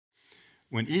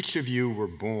when each of you were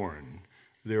born,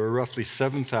 there were roughly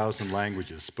 7,000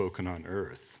 languages spoken on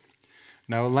Earth.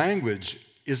 Now, a language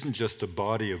isn't just a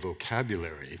body of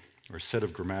vocabulary or a set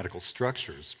of grammatical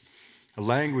structures. A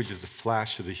language is a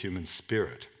flash of the human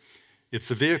spirit. It's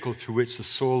a vehicle through which the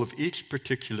soul of each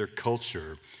particular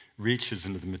culture reaches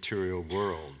into the material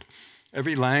world.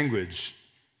 Every language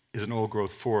is an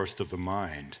old-growth forest of the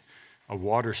mind, a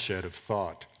watershed of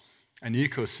thought, an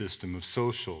ecosystem of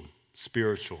social,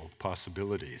 spiritual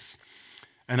possibilities.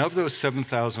 And of those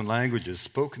 7,000 languages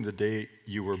spoken the day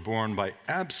you were born, by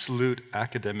absolute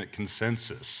academic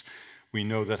consensus, we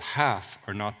know that half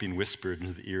are not being whispered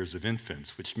into the ears of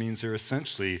infants, which means they're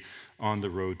essentially on the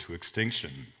road to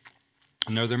extinction.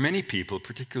 And now there are many people,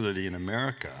 particularly in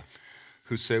America,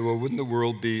 who say, well, wouldn't the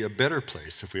world be a better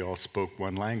place if we all spoke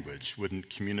one language? Wouldn't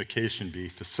communication be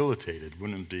facilitated?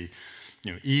 Wouldn't it be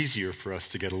easier for us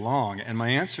to get along? And my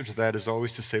answer to that is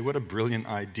always to say, what a brilliant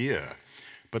idea.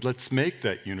 But let's make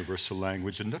that universal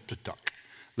language a Nuptatak.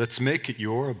 Let's make it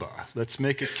Yoruba. Let's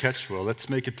make it Quechua. Let's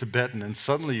make it Tibetan. And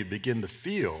suddenly you begin to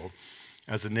feel,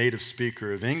 as a native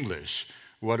speaker of English,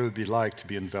 what it would be like to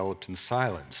be enveloped in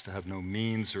silence, to have no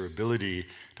means or ability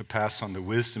to pass on the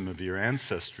wisdom of your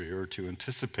ancestry or to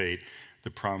anticipate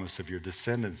the promise of your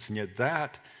descendants. And yet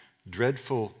that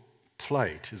dreadful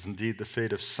plight is indeed the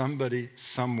fate of somebody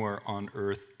somewhere on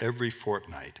Earth every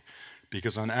fortnight,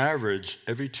 because on average,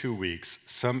 every 2 weeks,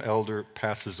 some elder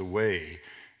passes away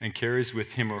and carries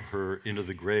with him or her into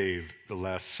the grave the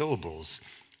last syllables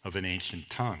of an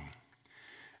ancient tongue.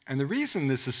 And the reason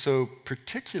this is so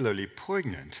particularly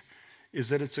poignant is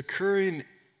that it's occurring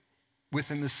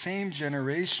within the same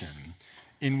generation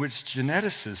in which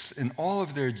geneticists, in all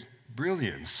of their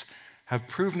brilliance, have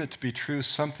proven it to be true,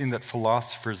 something that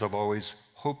philosophers have always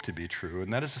hoped to be true,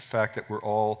 and that is the fact that we're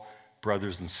all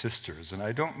brothers and sisters. And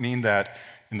I don't mean that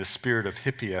in the spirit of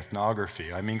hippie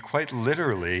ethnography. I mean quite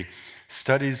literally,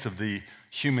 studies of the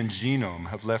human genome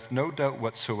have left no doubt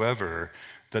whatsoever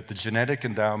that the genetic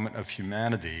endowment of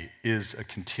humanity is a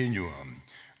continuum.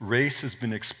 Race has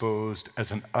been exposed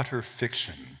as an utter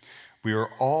fiction. We are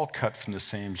all cut from the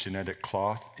same genetic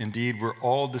cloth. Indeed, we're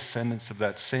all descendants of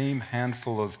that same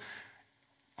handful of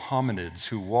hominids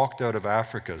who walked out of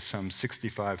Africa some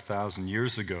 65,000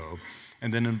 years ago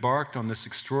and then embarked on this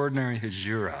extraordinary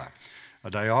hijra, a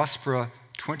diaspora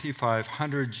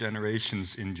 2,500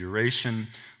 generations in duration,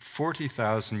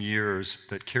 40,000 years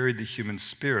that carried the human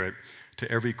spirit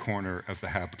to every corner of the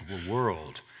habitable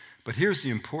world. But here's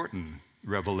the important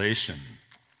revelation.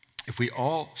 If we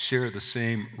all share the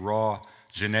same raw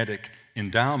genetic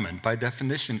endowment, by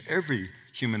definition, every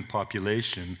human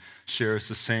population shares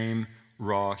the same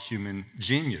raw human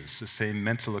genius, the same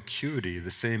mental acuity,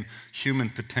 the same human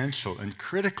potential, and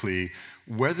critically,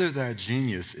 whether that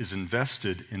genius is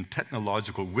invested in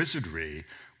technological wizardry,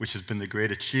 which has been the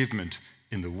great achievement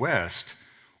in the West,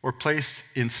 or placed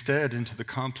instead into the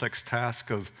complex task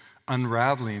of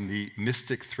unraveling the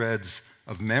mystic threads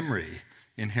of memory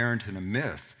inherent in a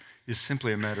myth, is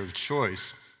simply a matter of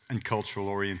choice and cultural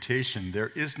orientation.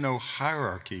 There is no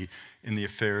hierarchy in the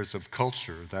affairs of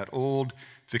culture. That old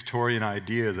Victorian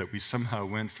idea that we somehow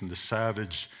went from the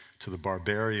savage to the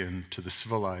barbarian to the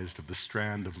civilized of the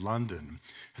Strand of London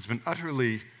has been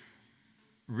utterly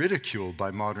ridiculed by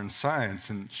modern science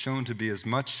and shown to be as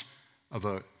much of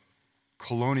a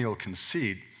colonial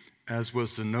conceit as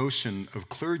was the notion of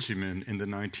clergymen in the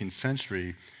 19th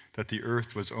century that the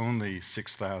earth was only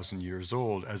 6,000 years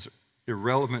old, as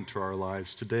irrelevant to our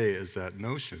lives today as that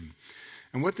notion.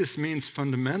 And what this means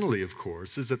fundamentally, of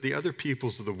course, is that the other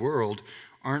peoples of the world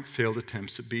aren't failed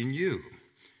attempts at being you.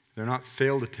 They're not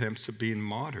failed attempts at being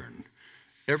modern.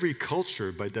 Every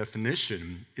culture, by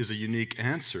definition, is a unique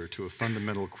answer to a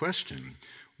fundamental question.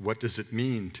 What does it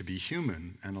mean to be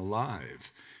human and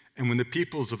alive? And when the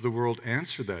peoples of the world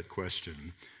answer that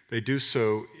question, they do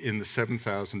so in the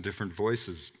 7,000 different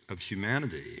voices of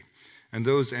humanity. And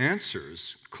those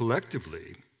answers,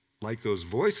 collectively, like those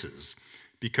voices,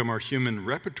 become our human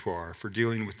repertoire for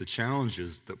dealing with the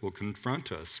challenges that will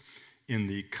confront us in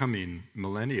the coming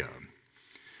millennia.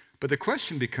 But the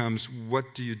question becomes,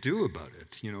 what do you do about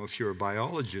it? If you're a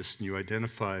biologist and you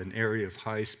identify an area of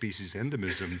high species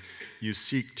endemism, you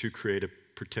seek to create a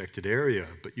protected area,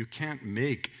 but you can't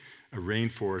make a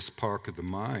rainforest park of the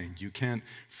mind. You can't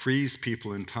freeze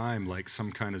people in time like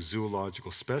some kind of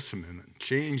zoological specimen.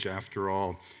 Change, after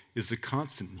all, is a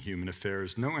constant in human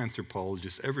affairs. No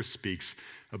anthropologist ever speaks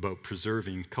about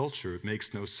preserving culture. It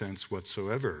makes no sense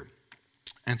whatsoever.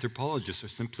 Anthropologists are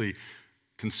simply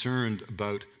concerned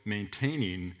about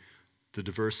maintaining the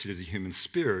diversity of the human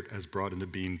spirit as brought into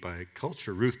being by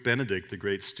culture. Ruth Benedict, the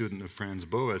great student of Franz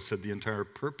Boas, said the entire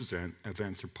purpose of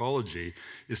anthropology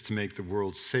is to make the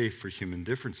world safe for human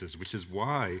differences, which is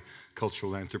why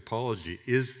cultural anthropology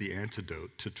is the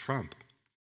antidote to Trump.